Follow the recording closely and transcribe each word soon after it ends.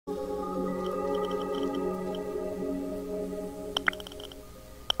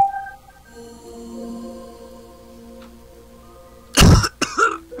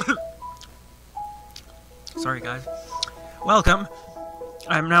Alright guys, welcome.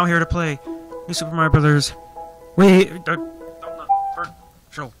 I'm now here to play New Super Mario Brothers Wii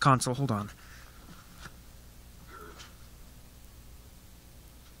Virtual Console. Hold on.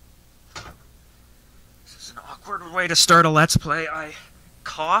 This is an awkward way to start a Let's Play. I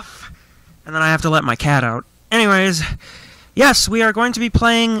cough, and then I have to let my cat out. Anyways, yes, we are going to be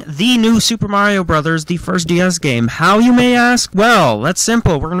playing the new Super Mario Brothers, the first DS game. How, you may ask? Well, that's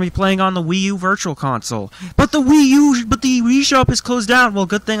simple. We're going to be playing on the Wii U Virtual Console. But the eShop is closed down. Well,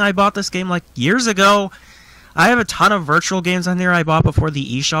 good thing I bought this game like years ago. I have a ton of virtual games on there I bought before the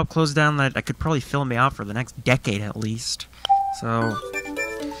eShop closed down that I could probably fill me out for the next decade at least. So,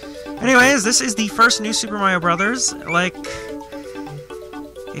 anyways, this is the first new Super Mario Brothers. Like,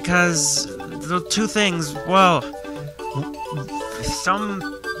 because the two things, well, some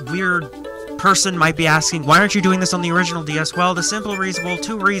weird person might be asking, why aren't you doing this on the original DS? Well, the simple reason, well,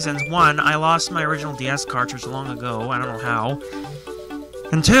 two reasons. One, I lost my original DS cartridge long ago. I don't know how.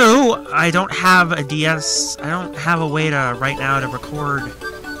 And two, I don't have a DS. I don't have a way to, right now, to record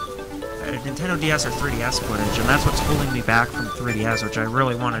a Nintendo DS or 3DS footage, and that's what's holding me back from 3DS, which I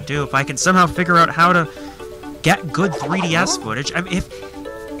really want to do. If I can somehow figure out how to get good 3DS footage, I mean,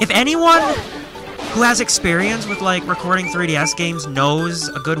 if anyone who has experience with, like, recording 3DS games knows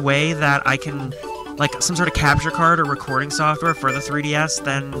a good way that I can, like, some sort of capture card or recording software for the 3DS,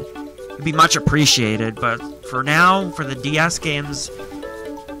 then it'd be much appreciated. But for now, for the DS games,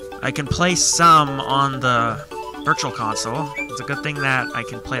 I can play some on the Virtual Console. It's a good thing that I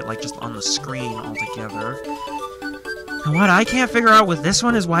can play it, like, just on the screen altogether. And what I can't figure out with this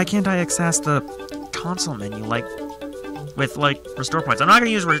one is why can't I access the console menu, like, with, like, restore points. I'm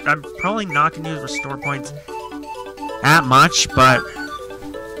probably not gonna use restore points that much, but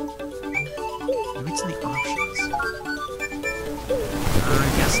maybe it's in the options.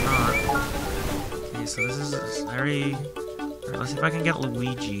 I guess not. Okay, so this is very... Alright, let's see if I can get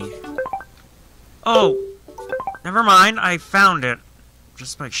Luigi. Oh! Never mind, I found it.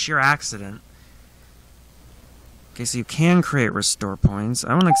 Just by sheer accident. Okay, so you can create restore points.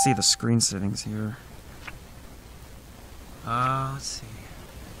 I want to see the screen settings here. Let's see.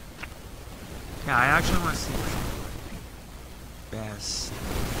 Yeah, I actually want to see which one would be best.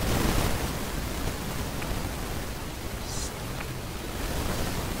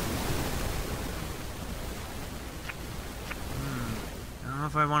 I don't know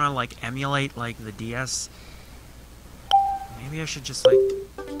if I want to, like, emulate, like, the DS. Maybe I should just, like...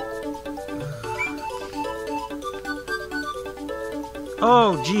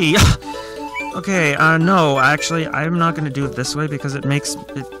 Oh, gee! Okay, no, actually, I'm not gonna do it this way because it makes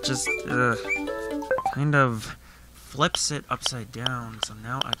it just, kind of flips it upside down, so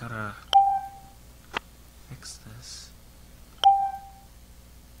now I gotta fix this.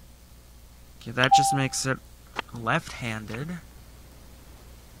 Okay, that just makes it left-handed.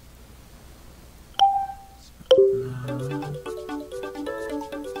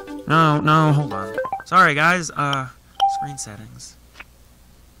 No, hold on. Sorry, guys, screen settings.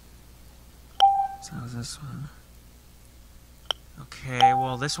 So how's this one? Okay,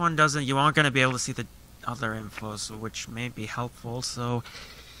 well, this one doesn't... You aren't going to be able to see the other info, so, which may be helpful, so...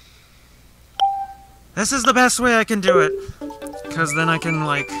 This is the best way I can do it. Because then I can,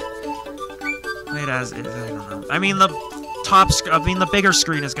 like... Play it as... I don't know. I mean, the bigger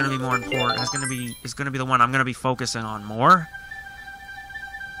screen is going to be more important. Is going to be the one I'm going to be focusing on more.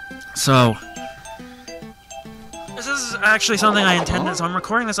 So... This is actually something I intended, so I'm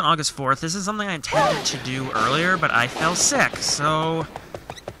recording this on August 4th. This is something I intended to do earlier, but I fell sick, so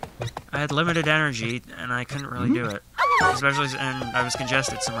I had limited energy, and I couldn't really do it. Especially, and I was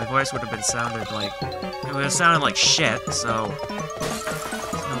congested, so my voice would have been sounded like, it would have sounded like shit, so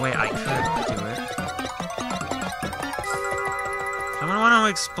there's no way I could do it. Someone want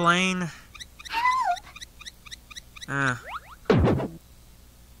to explain?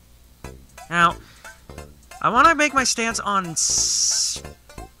 Now, I want to make my stance on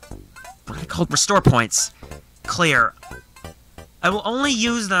what are they called? Restore points clear. I will only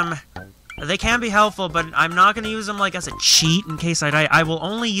use them. They can be helpful, but I'm not going to use them like as a cheat in case I die. I will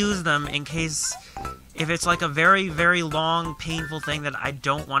only use them in case if it's like a very, very long, painful thing that I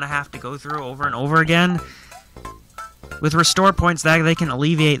don't want to have to go through over and over again. With restore points, that they can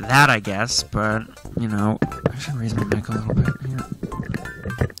alleviate that, I guess. But you know, I should raise my mic a little bit here.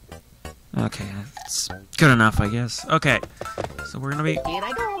 Okay, that's good enough, I guess. Okay, so we're gonna be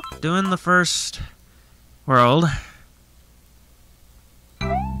doing the first world. Okay,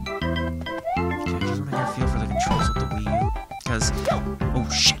 I just wanna get a feel for the controls with the Wii U, because oh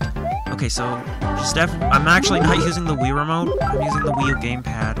shit. Okay, so I'm actually not using the Wii remote. I'm using the Wii U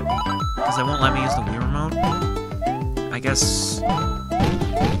gamepad because they won't let me use the Wii remote. guess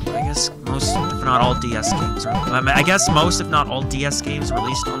most, if not all, DS games are... I guess most, if not all, DS games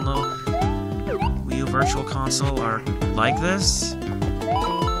released on the Wii U Virtual Console are like this.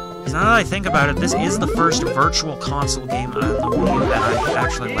 Because now that I think about it, this is the first Virtual Console game on the Wii U that I've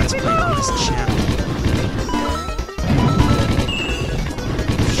actually Let's Played on this channel.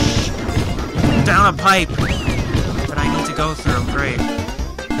 Down a pipe that I need to go through. Great.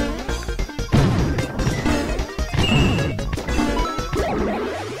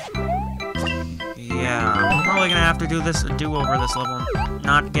 Yeah, I'm probably gonna have to do this do-over this level and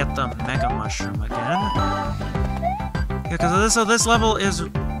not get the Mega Mushroom again. Yeah, because this level is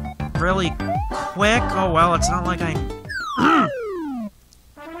really quick. Oh well, it's not like I...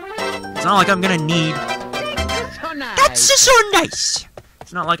 It's not like I'm gonna need... That's so nice!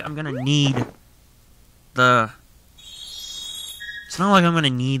 It's not like I'm gonna need the... It's not like I'm gonna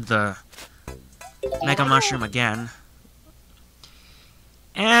need the Mega Mushroom again.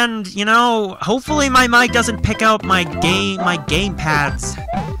 And, you know, hopefully my mic doesn't pick out my gamepad's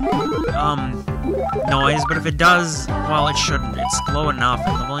noise, but if it does, well, it shouldn't. It's low enough,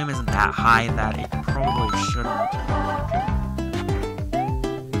 and the volume isn't that high that it probably shouldn't.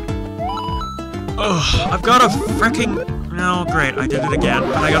 Ugh, I've got a fricking... No, great, I did it again,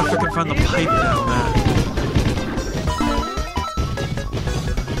 but I gotta frickin' find the pipe now, man.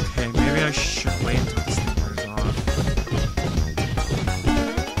 Okay, maybe I should wait until this thing wears off.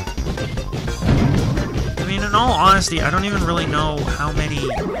 I mean, in all honesty, I don't even really know how many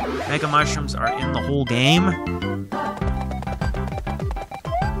Mega Mushrooms are in the whole game.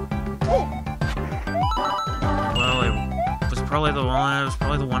 Well, it was probably the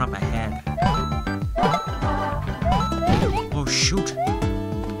one up ahead. Oh shoot!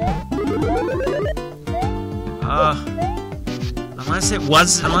 Unless it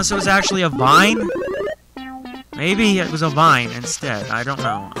was actually a vine. Maybe it was a vine instead. I don't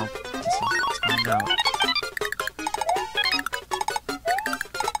know. Let's find out.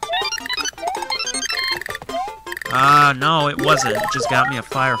 No, it wasn't. It just got me a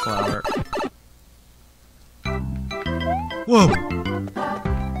fire flower. Whoa!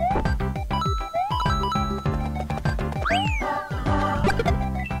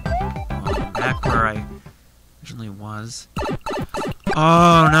 Back where I originally was.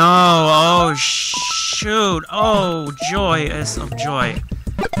 Oh no! Oh shoot! Oh, joyous of joy.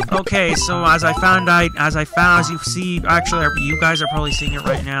 Okay, so as you see, actually, you guys are probably seeing it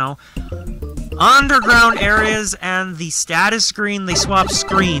right now. Underground areas and the status screen, they swap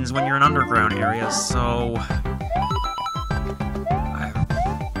screens when you're in underground areas, so...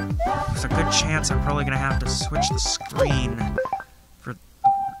 There's a good chance I'm probably gonna have to switch the screen for...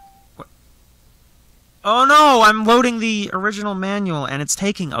 What? Oh no! I'm loading the original manual, and it's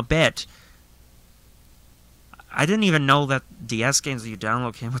taking a bit. I didn't even know that DS games that you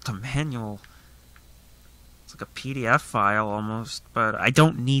download came with the manual. It's like a PDF file, almost, but I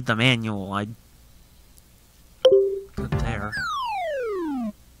don't need the manual. Good there.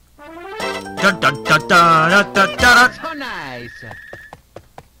 Dun dun dun dun dun dun dun. So nice.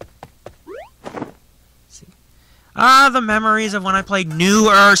 See. The memories of when I played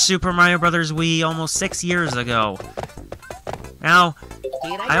newer Super Mario Bros. Wii almost 6 years ago. Now,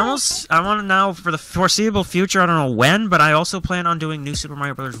 I want to now, for the foreseeable future, I don't know when, but I also plan on doing New Super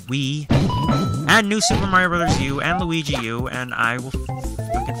Mario Bros. Wii, and New Super Mario Bros. U, and Luigi U, and I will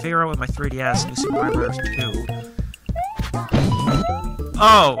fucking figure out with my 3DS, New Super Mario Bros. 2.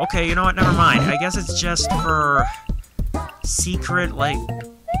 Oh, okay, you know what, never mind. I guess it's just for secret, like,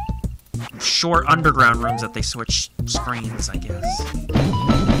 short underground rooms that they switch screens, I guess.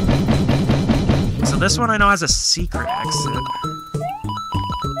 So this one I know has a secret exit.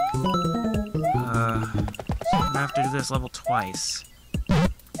 So I'm gonna have to do this level twice.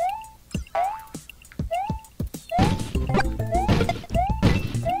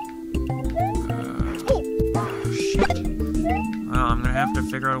 Shit. Well, I'm gonna have to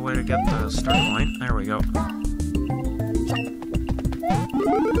figure out a way to get the start point. There we go.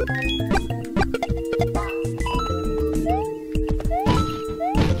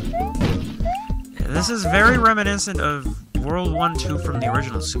 This is very reminiscent of World 1-2 from the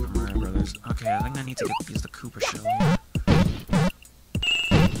original Super Mario Bros. Okay, I think I need to use the Koopa shell here.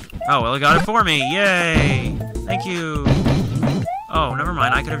 Oh, well, it got it for me! Yay! Thank you! Oh, never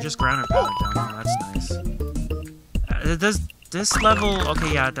mind, I could have just grounded powered down. Oh, that's nice. Does this level...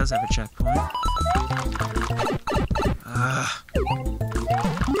 Okay, yeah, it does have a checkpoint. I don't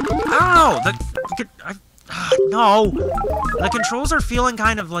know! No! The controls are feeling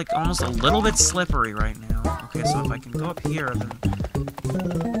kind of like almost a little bit slippery right now. Okay, so if I can go up here, then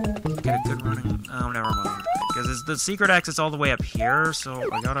get a good running... Oh, never mind. because the secret exit's all the way up here, so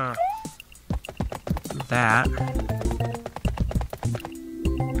I gotta do that.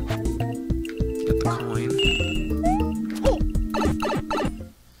 Get the coin.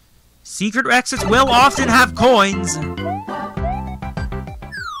 Secret exits will often have coins.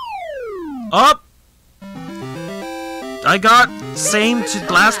 Up. I got same.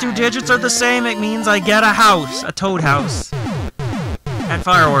 Last two digits are the same. It means I get a house, a toad house, and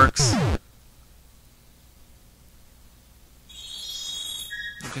fireworks.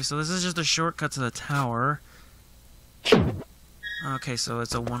 Okay, so this is just a shortcut to the tower. Okay, so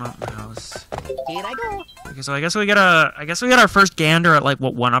it's a one-up house. Here I go. Okay, so I guess we get our first gander at like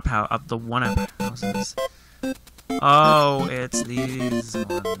what one-up house the one-up houses. Oh, it's these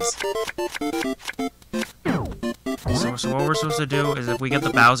ones. So what we're supposed to do is if we get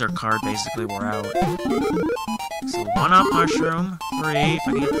the Bowser card, basically we're out. So one-up mushroom, 3. If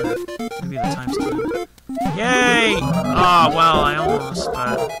I get the maybe the times 2. Yay! Oh well, I almost,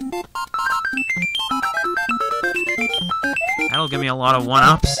 but that'll give me a lot of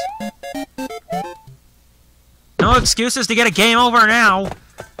one-ups. No excuses to get a game over now.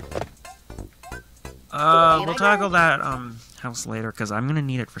 We'll tackle that house later because I'm gonna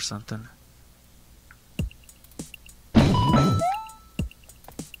need it for something.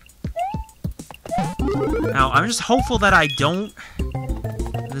 Now, I'm just hopeful that I don't...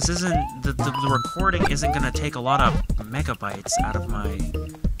 This isn't... The recording isn't gonna take a lot of megabytes out of my...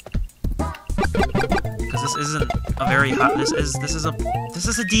 Because this isn't a very hot... This is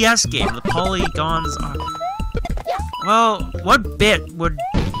a DS game. The polygons are... Well, what bit would...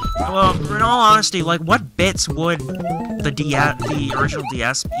 Well, in all honesty, like, what bits would the original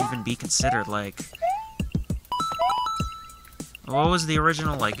DS even be considered? Like... What was the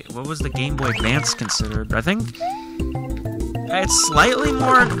original, like, what was the Game Boy Advance considered? I think it's slightly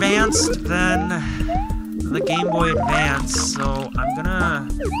more advanced than the Game Boy Advance, so I'm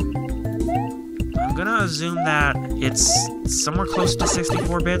gonna assume that it's somewhere close to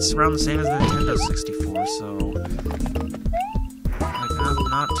 64 bits, around the same as the Nintendo 64, so like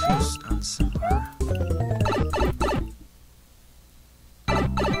not too unsimilar.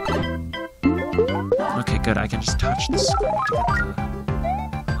 Okay, good. I can just touch the screen to get the flower.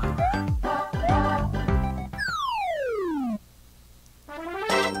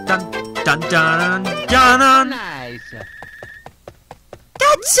 Dun dun dun dun dun. Nice.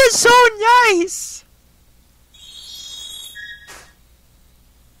 That's so nice.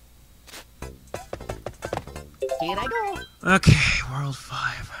 Here I go. Okay, World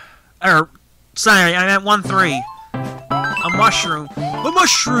 5. Sorry, I meant 1-3. A mushroom. The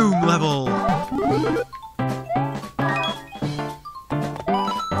mushroom level.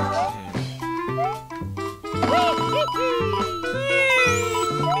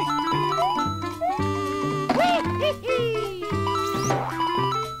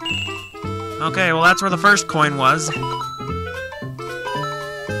 Okay, well that's where the first coin was. Okay, now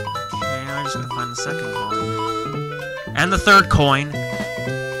I'm just gonna find the second coin. And the third coin.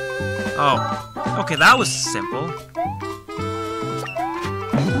 Oh. Okay, that was simple.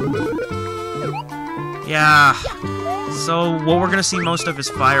 Yeah. So what we're gonna see most of is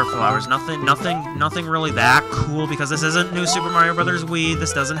fire flowers. Nothing really that cool because this isn't New Super Mario Bros. Wii.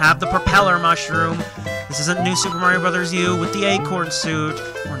 This doesn't have the propeller mushroom. This isn't New Super Mario Bros. U with the acorn suit,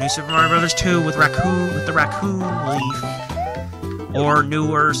 or New Super Mario Bros. 2 with the raccoon leaf, or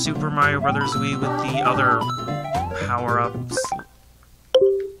newer Super Mario Bros. Wii with the other power-ups.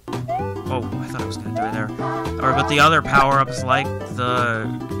 Oh, I thought I was gonna die there. Or with the other power-ups like the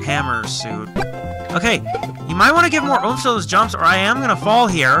hammer suit. Okay, you might want to give more oomph to those jumps, or I am gonna fall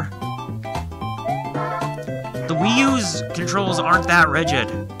here. The Wii U's controls aren't that rigid.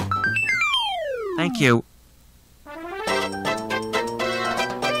 Thank you. That's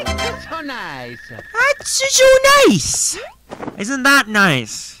so nice. That's so nice! Isn't that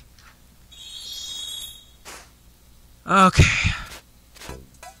nice? Okay.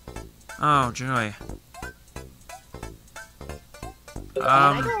 Oh, joy.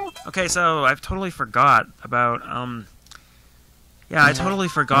 Okay, so I've totally forgot about, yeah, I totally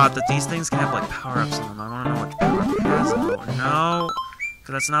forgot that these things can have, like, power-ups in them. I want to know which power-up it has. Oh, no.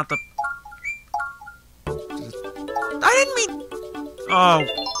 Because that's not the... I didn't mean... Oh.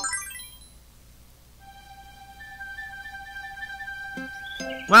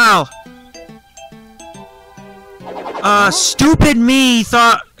 Wow. Stupid me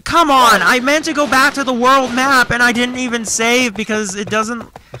thought... Come on, I meant to go back to the world map and I didn't even save because it doesn't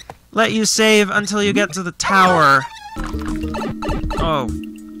let you save until you get to the tower. Oh.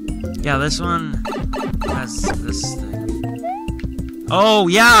 Yeah, this one has this thing. Oh,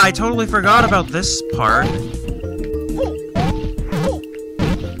 yeah, I totally forgot about this part.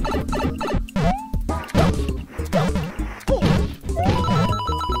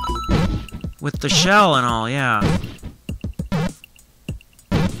 the shell and all, yeah.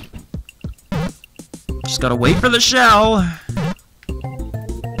 Just gotta wait for the shell.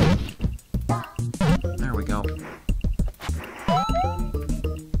 There we go.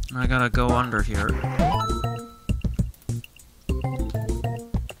 I gotta go under here.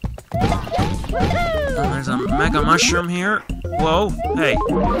 And there's a mega mushroom here. Whoa, hey.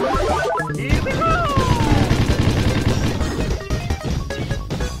 Here we go!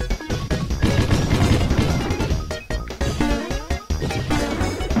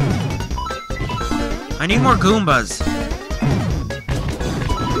 I need more Goombas.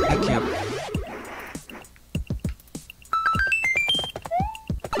 Thank you.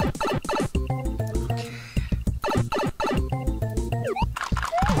 Okay.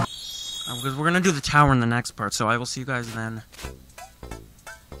 Because we're gonna do the tower in the next part, so I will see you guys then.